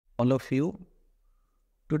all of you.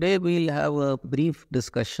 Today we'll have a brief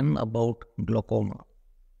discussion about glaucoma.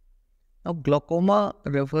 Now, glaucoma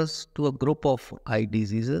refers to a group of eye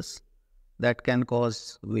diseases that can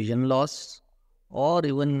cause vision loss or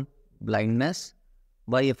even blindness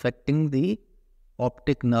by affecting the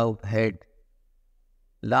optic nerve head,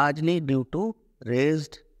 largely due to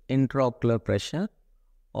raised intraocular pressure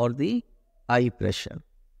or the eye pressure.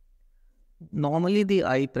 Normally, the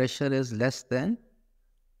eye pressure is less than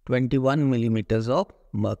 21 millimeters of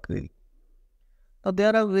mercury. Now,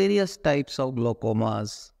 there are various types of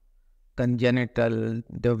glaucomas: congenital,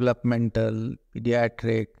 developmental,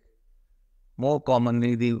 pediatric, more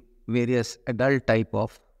commonly the various adult type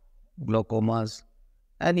of glaucomas,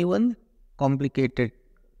 and even complicated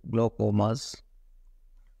glaucomas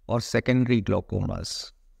or secondary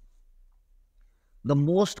glaucomas. The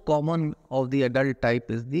most common of the adult type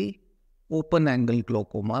is the open angle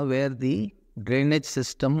glaucoma, where the drainage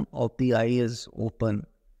system of the eye is open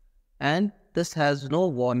and this has no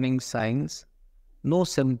warning signs, no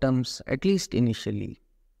symptoms, at least initially.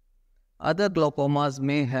 Other glaucomas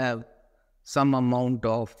may have some amount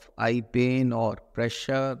of eye pain or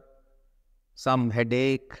pressure, some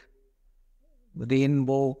headache,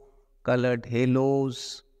 rainbow colored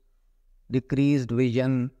halos, decreased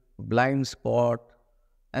vision, blind spot,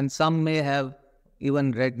 and some may have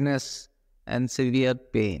even redness and severe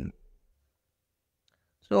pain.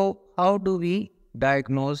 So, how do we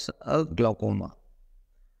diagnose a glaucoma?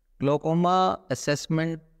 Glaucoma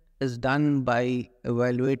assessment is done by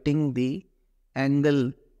evaluating the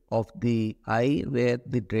angle of the eye where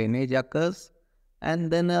the drainage occurs, and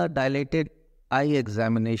then a dilated eye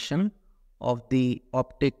examination of the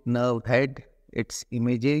optic nerve head, its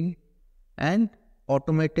imaging, and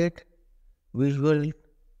automated visual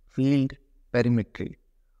field perimetry.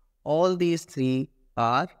 All these three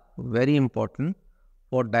are very important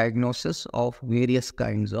for diagnosis of various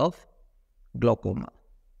kinds of glaucoma.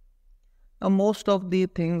 Now, most of the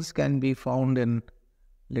things can be found in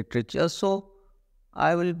literature, so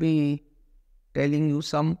I will be telling you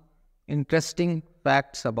some interesting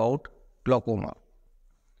facts about glaucoma.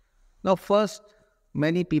 Now, first,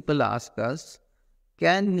 many people ask us,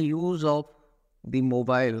 can use of the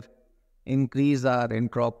mobile increase our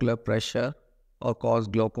intraocular pressure or cause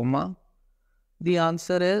glaucoma? The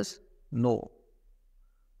answer is no.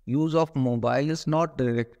 Use of mobile is not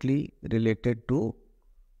directly related to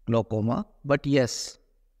glaucoma, but yes,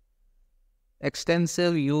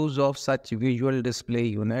 extensive use of such visual display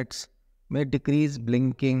units may decrease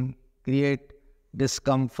blinking, create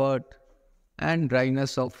discomfort and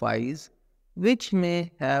dryness of eyes, which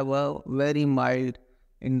may have a very mild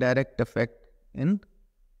indirect effect in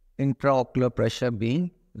intraocular pressure being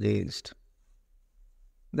raised.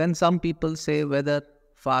 Then some people say whether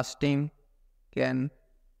fasting can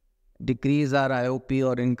decrease our IOP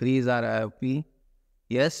or increase our IOP.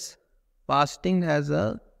 Yes, fasting has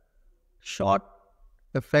a short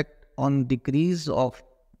effect on decrease of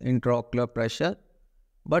intraocular pressure,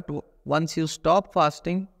 but once you stop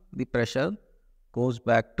fasting, the pressure goes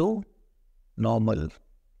back to normal.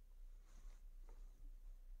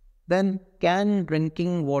 Then, can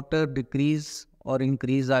drinking water decrease or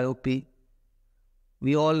increase IOP?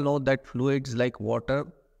 We all know that fluids like water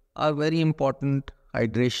are very important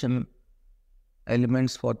hydration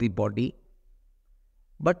elements for the body.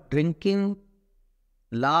 But drinking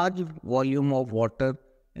large volume of water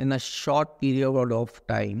in a short period of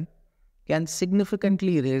time can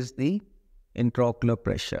significantly raise the intraocular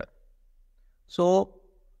pressure. So,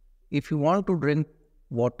 if you want to drink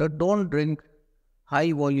water, don't drink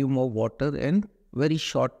high volume of water in very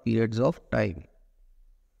short periods of time.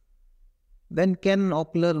 Then, can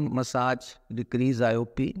ocular massage decrease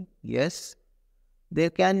IOP? Yes, there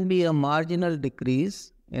can be a marginal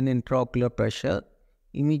decrease in intraocular pressure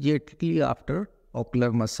immediately after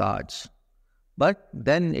ocular massage, but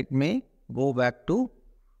then it may go back to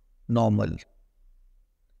normal.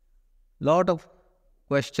 Lot of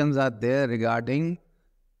questions are there regarding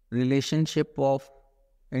relationship of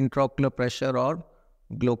intraocular pressure or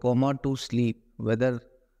glaucoma to sleep, whether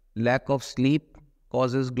lack of sleep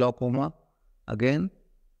causes glaucoma. Again,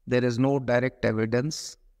 there is no direct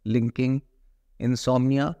evidence linking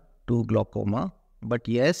insomnia to glaucoma, but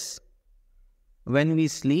yes, when we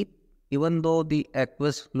sleep, even though the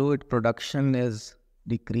aqueous fluid production is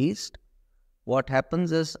decreased, what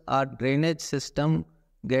happens is our drainage system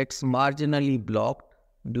gets marginally blocked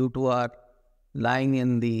due to our lying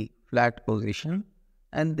in the flat position,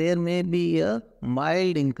 and there may be a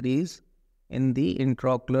mild increase in the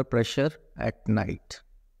intraocular pressure at night.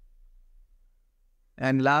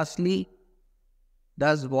 And lastly,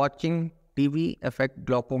 does watching TV affect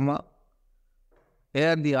glaucoma?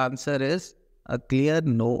 Here the answer is a clear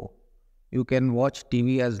no. You can watch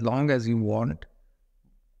TV as long as you want.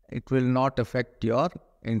 It will not affect your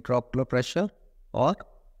intraocular pressure or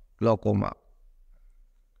glaucoma.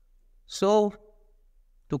 So,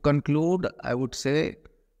 to conclude, I would say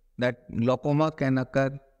that glaucoma can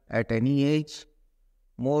occur at any age.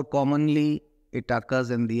 More commonly, it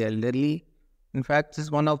occurs in the elderly. In fact, this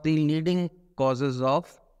is one of the leading causes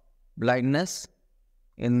of blindness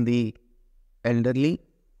in the elderly.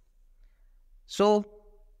 So,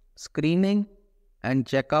 screening and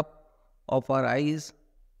checkup of our eyes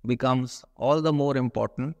becomes all the more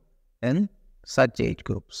important in such age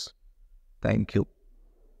groups. Thank you.